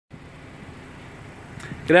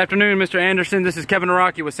Good afternoon, Mr. Anderson. This is Kevin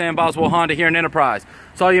Araki with Sam Boswell Honda here in Enterprise.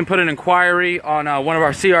 Saw you put an inquiry on one of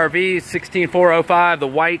our CRVs, 16405, the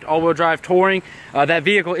white all-wheel drive touring. That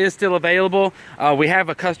vehicle is still available. We have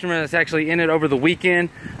a customer that's actually in it over the weekend,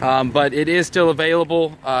 but it is still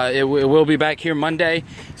available. It will be back here Monday.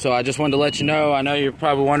 So I just wanted to let you know. I know you're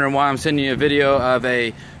probably wondering why I'm sending you a video of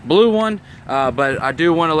a blue one, but I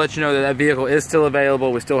do want to let you know that that vehicle is still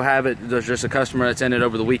available. We still have it. There's just a customer that's in it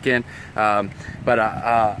over the weekend.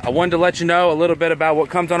 I wanted to let you know a little bit about what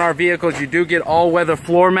comes on our vehicles. You do get all-weather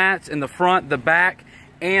floor mats in the front, the back,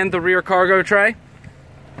 and the rear cargo tray.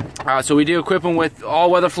 So we do equip them with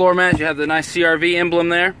all-weather floor mats. You have the nice CRV emblem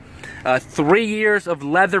there. 3 years of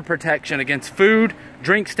leather protection against food,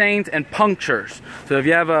 drink stains, and punctures. So if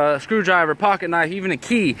you have a screwdriver, pocket knife, even a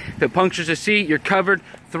key, if it punctures a seat, you're covered.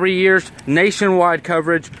 3 years, nationwide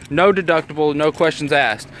coverage, no deductible, no questions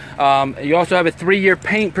asked. You also have a 3-year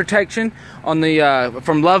paint protection on the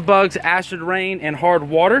from love bugs, acid rain, and hard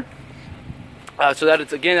water. So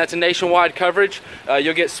that's a nationwide coverage.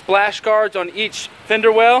 You'll get splash guards on each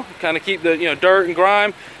fender well, kind of keep the dirt and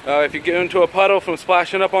grime if you get into a puddle from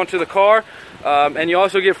splashing up onto the car. And you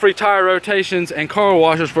also get free tire rotations and car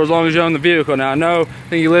washes for as long as you own the vehicle. Now I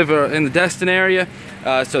think you live in the Destin area,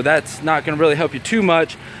 so that's not going to really help you too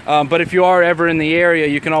much. But if you are ever in the area,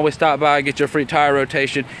 you can always stop by, get your free tire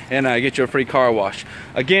rotation, and get you a free car wash.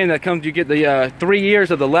 Again, you get the 3 years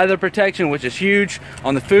of the leather protection, which is huge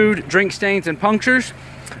on the food, drink stains, and punctures.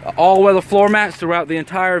 All-weather floor mats throughout the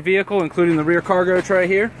entire vehicle, including the rear cargo tray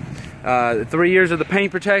here. 3 years of the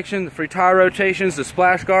paint protection, the free tire rotations, the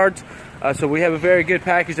splash guards. So we have a very good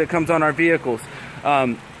package that comes on our vehicles.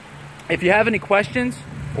 If you have any questions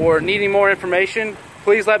or need any more information,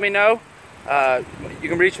 please let me know. You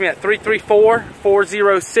can reach me at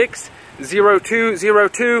 334-406-0202. If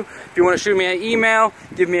you want to shoot me an email,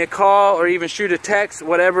 give me a call, or even shoot a text,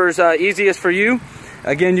 whatever's easiest for you.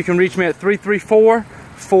 Again, you can reach me at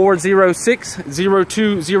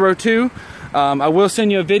 334-406-0202. I will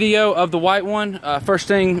send you a video of the white one first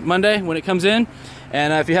thing Monday when it comes in.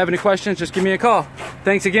 And if you have any questions, just give me a call.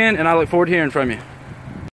 Thanks again, and I look forward to hearing from you.